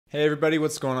Hey everybody,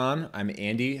 what's going on? I'm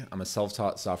Andy. I'm a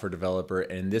self-taught software developer,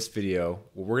 and in this video,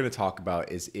 what we're going to talk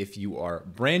about is if you are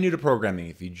brand new to programming,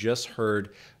 if you just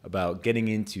heard about getting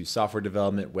into software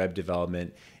development, web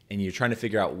development, and you're trying to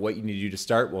figure out what you need to do to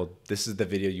start, well, this is the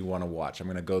video you want to watch. I'm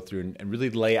going to go through and really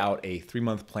lay out a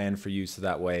 3-month plan for you so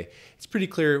that way it's pretty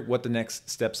clear what the next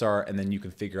steps are, and then you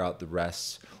can figure out the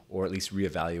rest or at least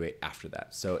reevaluate after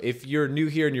that. So if you're new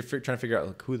here and you're trying to figure out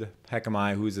like, who the heck am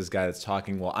I? Who's this guy that's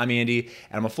talking? Well, I'm Andy,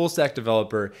 and I'm a full stack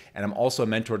developer, and I'm also a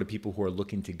mentor to people who are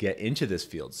looking to get into this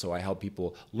field. So I help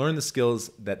people learn the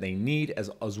skills that they need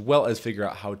as well as figure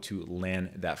out how to land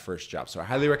that first job. So I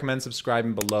highly recommend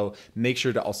subscribing below. Make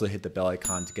sure to also hit the bell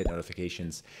icon to get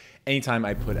notifications anytime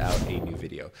I put out a new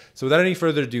video. So without any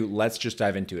further ado, let's just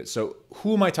dive into it. So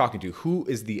who am I talking to? Who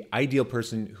is the ideal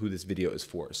person who this video is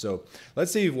for? So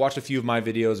let's say you've watched a few of my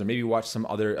videos, or maybe watched some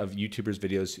other of YouTubers'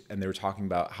 videos, and they were talking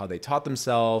about how they taught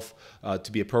themselves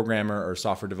to be a programmer or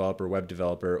software developer, web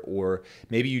developer, or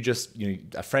maybe you just,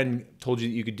 a friend told you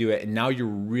that you could do it, and now you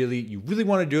really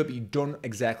want to do it, but you don't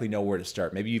exactly know where to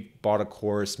start. Maybe you bought a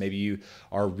course, maybe you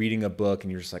are reading a book,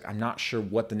 and you're just like, I'm not sure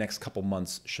what the next couple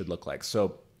months should look like.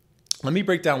 So let me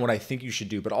break down what I think you should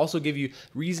do, but also give you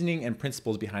reasoning and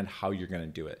principles behind how you're going to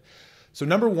do it. So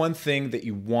number one thing that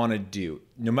you want to do,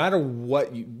 no matter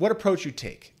what approach you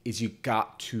take, is you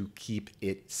got to keep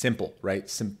it simple, right?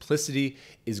 Simplicity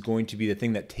is going to be the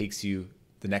thing that takes you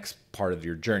the next part of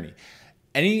your journey.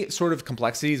 Any sort of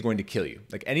complexity is going to kill you.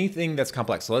 Like anything that's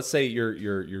complex. So let's say you're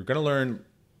going to learn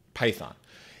Python.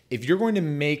 If you're going to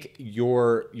make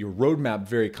your roadmap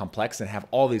very complex and have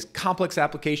all these complex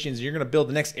applications, you're going to build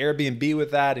the next Airbnb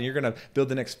with that, and you're going to build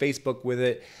the next Facebook with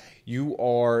it,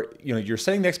 you're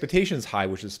setting the expectations high,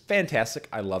 which is fantastic.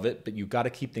 I love it, but you got to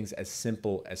keep things as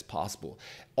simple as possible.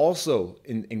 Also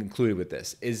included with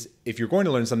this is if you're going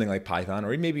to learn something like Python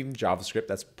or maybe even JavaScript,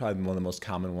 that's probably one of the most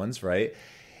common ones, right?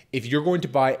 If you're going to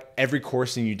buy every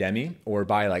course in Udemy or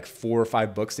buy like 4 or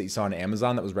 5 books that you saw on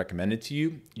Amazon that was recommended to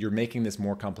you, you're making this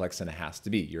more complex than it has to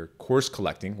be. You're course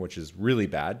collecting, which is really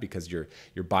bad because you're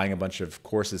buying a bunch of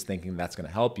courses thinking that's going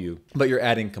to help you, but you're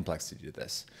adding complexity to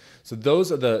this. So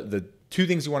those are the two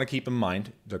things you want to keep in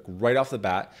mind, like right off the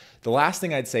bat. The last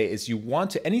thing I'd say is you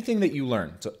want to, anything that you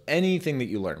learn, so anything that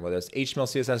you learn, whether it's HTML,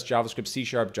 CSS, JavaScript, C#,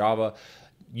 Java,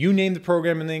 you name the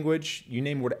programming language, you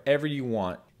name whatever you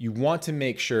want to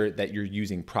make sure that you're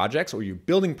using projects or you're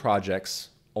building projects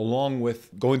along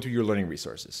with going through your learning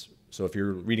resources. So if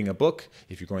you're reading a book,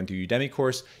 if you're going through a Udemy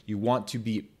course, you want to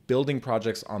be building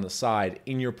projects on the side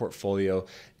in your portfolio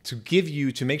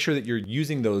to make sure that you're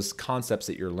using those concepts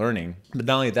that you're learning. But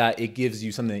not only that, it gives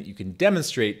you something that you can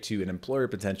demonstrate to an employer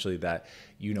potentially that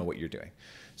you know what you're doing.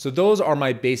 So those are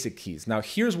my basic keys. Now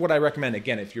here's what I recommend.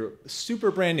 Again, if you're super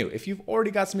brand new, if you've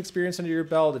already got some experience under your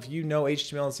belt, if you know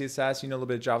HTML and CSS, you know a little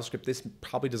bit of JavaScript, this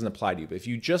probably doesn't apply to you. But if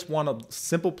you just want a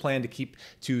simple plan to keep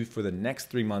to for the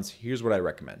next 3 months, here's what I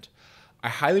recommend. I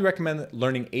highly recommend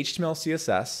learning HTML,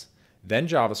 CSS, then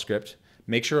JavaScript.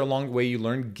 Make sure along the way you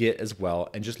learn Git as well,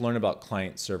 and just learn about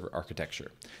client-server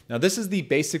architecture. Now this is the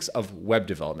basics of web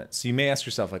development. So you may ask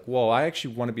yourself like, well, I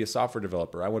actually want to be a software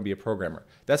developer. I want to be a programmer.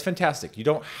 That's fantastic. You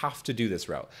don't have to do this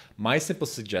route. My simple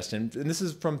suggestion, and this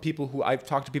is from people who I've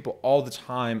talked to people all the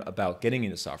time about getting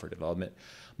into software development.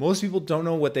 Most people don't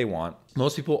know what they want.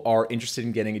 Most people are interested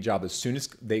in getting a job as soon as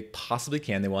they possibly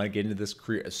can. They want to get into this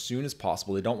career as soon as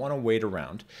possible. They don't want to wait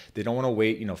around. They don't want to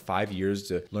wait, 5 years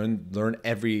to learn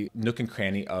every nook and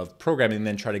cranny of programming and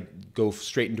then try to go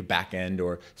straight into back end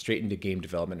or straight into game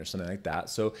development or something like that.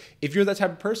 So if you're that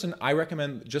type of person, I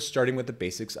recommend just starting with the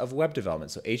basics of web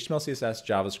development. So HTML, CSS,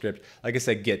 JavaScript, like I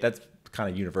said, Git, that's kind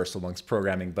of universal amongst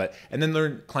programming, and then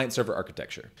learn client-server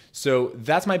architecture. So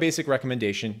that's my basic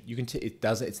recommendation.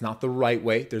 It's not the right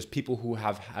way. There's people who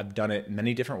have done it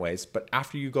many different ways, but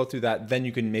after you go through that, then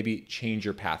you can maybe change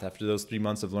your path. After those 3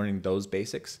 months of learning those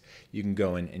basics, you can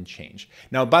go in and change.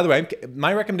 Now, by the way,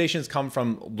 my recommendations come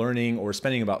from learning or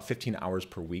spending about 15 hours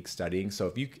per week studying. So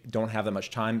if you don't have that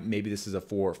much time, maybe this is a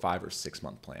 4 or 5 or 6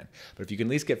 month plan. But if you can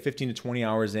at least get 15 to 20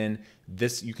 hours in,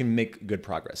 you can make good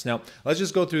progress. Now, let's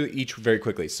just go through each very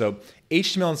quickly. So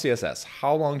HTML and CSS,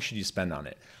 how long should you spend on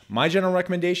it? My general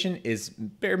recommendation is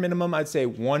bare minimum, I'd say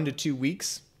 1 to 2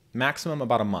 weeks, maximum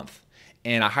about a month.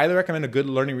 And I highly recommend a good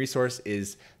learning resource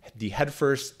is the Head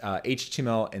First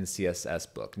HTML and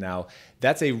CSS book. Now,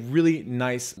 that's a really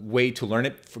nice way to learn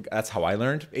it. That's how I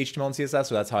learned HTML and CSS,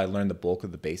 so that's how I learned the bulk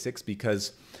of the basics,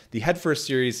 because the Head First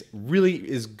series really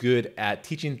is good at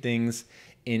teaching things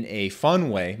in a fun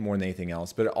way more than anything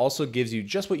else, but it also gives you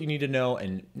just what you need to know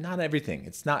and not everything.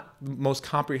 It's not most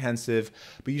comprehensive,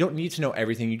 but you don't need to know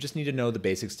everything. You just need to know the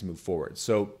basics to move forward.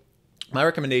 So My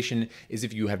recommendation is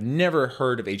if you have never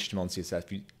heard of HTML and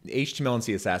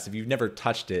CSS, if you've never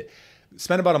touched it,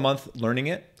 spend about a month learning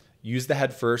it, use the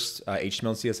head first HTML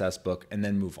and CSS book, and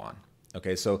then move on.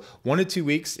 Okay, so 1 to 2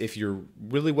 weeks if you're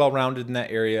really well-rounded in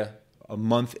that area, a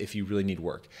month if you really need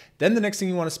work. Then the next thing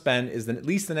you want to spend is then at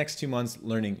least the next 2 months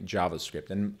learning JavaScript.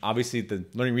 And obviously the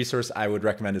learning resource I would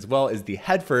recommend as well is the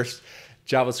Head First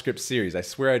JavaScript series. I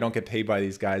swear I don't get paid by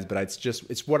these guys, but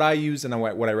it's what I use and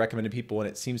what I recommend to people, and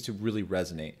it seems to really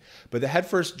resonate. But the Head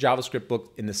First JavaScript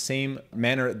book, in the same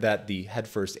manner that the Head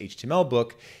First HTML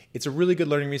book, it's a really good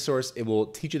learning resource. It will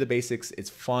teach you the basics. It's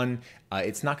fun.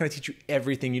 It's not going to teach you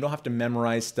everything. You don't have to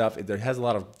memorize stuff. It has a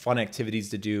lot of fun activities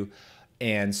to do.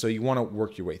 And so you want to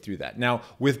work your way through that. Now,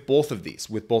 with both of these,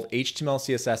 with both HTML,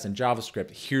 CSS, and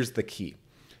JavaScript, here's the key.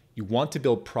 You want to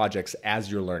build projects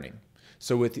as you're learning.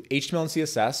 So with HTML and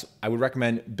CSS, I would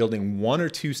recommend building 1 or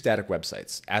 2 static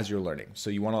websites as you're learning.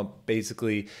 So you want to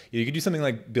basically, you could do something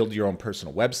like build your own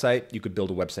personal website. You could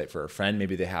build a website for a friend.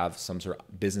 Maybe they have some sort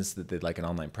of business that they'd like an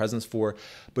online presence for,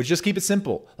 but just keep it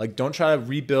simple. Like, don't try to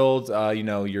rebuild,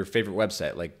 your favorite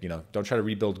website. Like, don't try to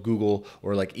rebuild Google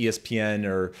or like ESPN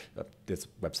or this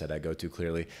website I go to,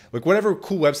 clearly. Like, whatever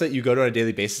cool website you go to on a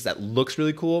daily basis that looks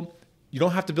really cool, you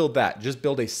don't have to build that. Just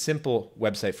build a simple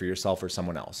website for yourself or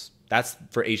someone else. That's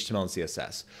for HTML and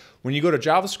CSS. When you go to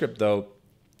JavaScript, though,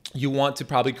 you want to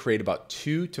probably create about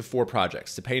 2 to 4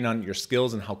 projects, depending on your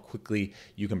skills and how quickly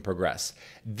you can progress.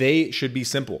 They should be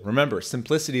simple. Remember,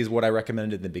 simplicity is what I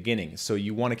recommended in the beginning. So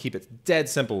you want to keep it dead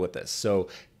simple with this. So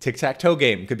tic-tac-toe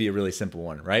game could be a really simple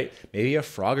one, right? Maybe a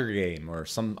Frogger game or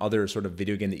some other sort of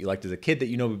video game that you liked as a kid that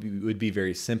would be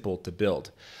very simple to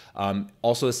build.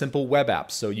 Also a simple web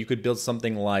app. So you could build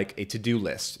something like a to-do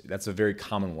list. That's a very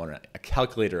common one, a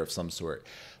calculator of some sort.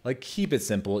 Like, keep it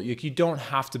simple. You don't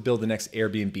have to build the next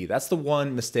Airbnb. That's the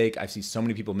one mistake I see so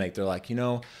many people make. They're like,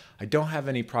 I don't have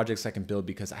any projects I can build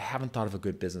because I haven't thought of a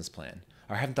good business plan,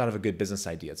 or I haven't thought of a good business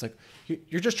idea. It's like,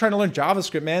 you're just trying to learn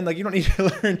JavaScript, man. Like, you don't need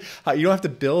to learn you don't have to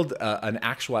build an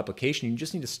actual application. You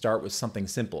just need to start with something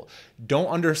simple.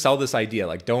 Don't undersell this idea.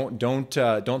 Like, don't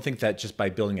think that just by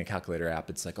building a calculator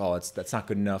app, it's like, oh, that's not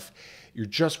good enough. You're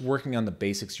just working on the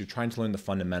basics. You're trying to learn the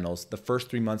fundamentals. The first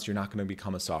 3 months, you're not going to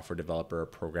become a software developer or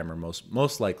programmer,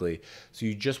 most likely. So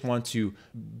you just want to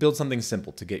build something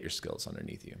simple to get your skills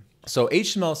underneath you. So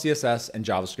HTML, CSS, and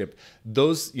JavaScript,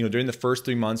 those, during the first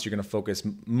 3 months, you're going to focus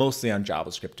mostly on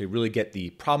JavaScript to really get the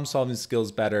problem-solving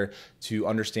skills better, to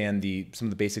understand some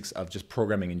of the basics of just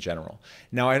programming in general.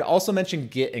 Now, I'd also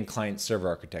mentioned Git and client-server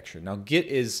architecture. Now, Git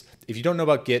is, if you don't know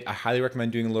about Git, I highly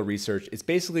recommend doing a little research. It's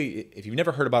basically, if you've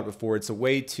never heard about it before, it's a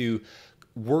way to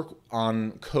work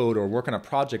on code or work on a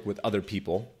project with other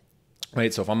people.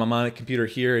 Right, so if I'm on my computer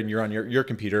here and you're on your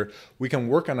computer, we can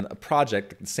work on a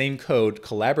project, the same code,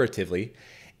 collaboratively,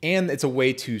 and it's a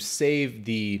way to save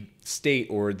the state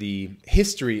or the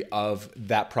history of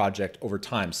that project over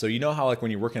time. So you know how, like,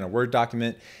 when you're working on a Word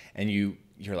document and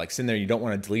you're like sitting there, you don't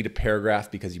want to delete a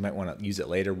paragraph because you might want to use it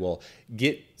later. Well,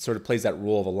 Git sort of plays that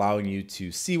role of allowing you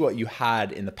to see what you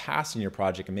had in the past in your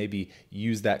project and maybe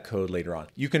use that code later on.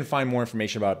 You can find more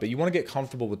information about it, but you want to get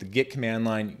comfortable with the Git command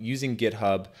line, using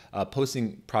GitHub,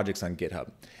 posting projects on GitHub.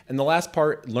 And the last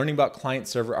part, learning about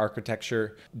client-server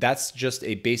architecture, that's just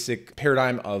a basic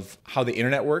paradigm of how the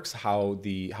internet works, how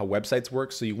websites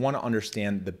work. So you want to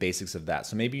understand the basics of that.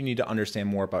 So maybe you need to understand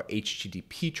more about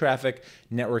HTTP traffic,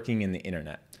 networking, and the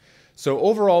internet. So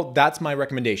overall, that's my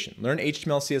recommendation. Learn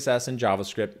HTML, CSS, and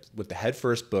JavaScript with the Head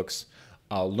First books.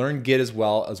 Learn Git as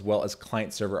well as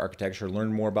client-server architecture.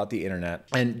 Learn more about the internet.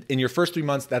 And in your first 3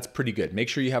 months, that's pretty good. Make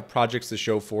sure you have projects to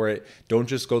show for it. Don't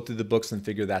just go through the books and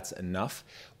figure that's enough.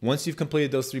 Once you've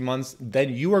completed those 3 months, then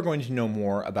you are going to know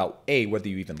more about A, whether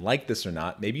you even like this or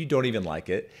not. Maybe you don't even like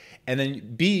it. And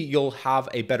then B, you'll have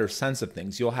a better sense of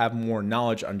things. You'll have more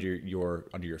knowledge under your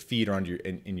feet or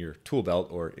in your tool belt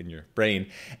or in your brain.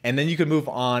 And then you can move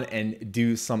on and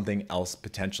do something else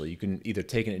potentially. You can either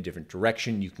take it in a different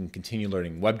direction. You can continue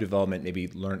learning web development, maybe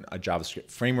learn a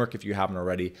JavaScript framework if you haven't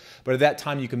already. But at that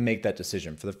time, you can make that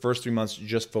decision. For the first 3 months,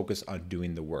 just focus on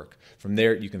doing the work. From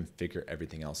there, you can figure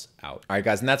everything else out. All right,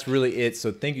 guys, and that's really it.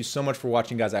 So thank you so much for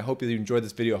watching, guys. I hope you enjoyed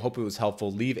this video. I hope it was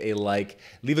helpful. Leave a like,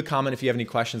 leave a comment if you have any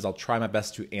questions. I'll try my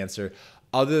best to answer.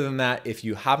 Other than that, if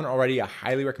you haven't already, I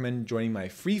highly recommend joining my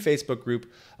free Facebook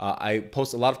group. I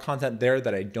post a lot of content there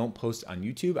that I don't post on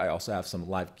YouTube. I also have some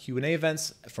live Q&A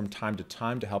events from time to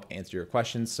time to help answer your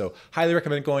questions. So highly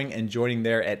recommend going and joining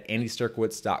there at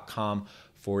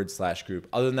andysterkowitz.com/group.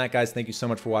 Other than that, guys, thank you so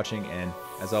much for watching. And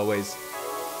as always,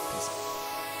 peace out.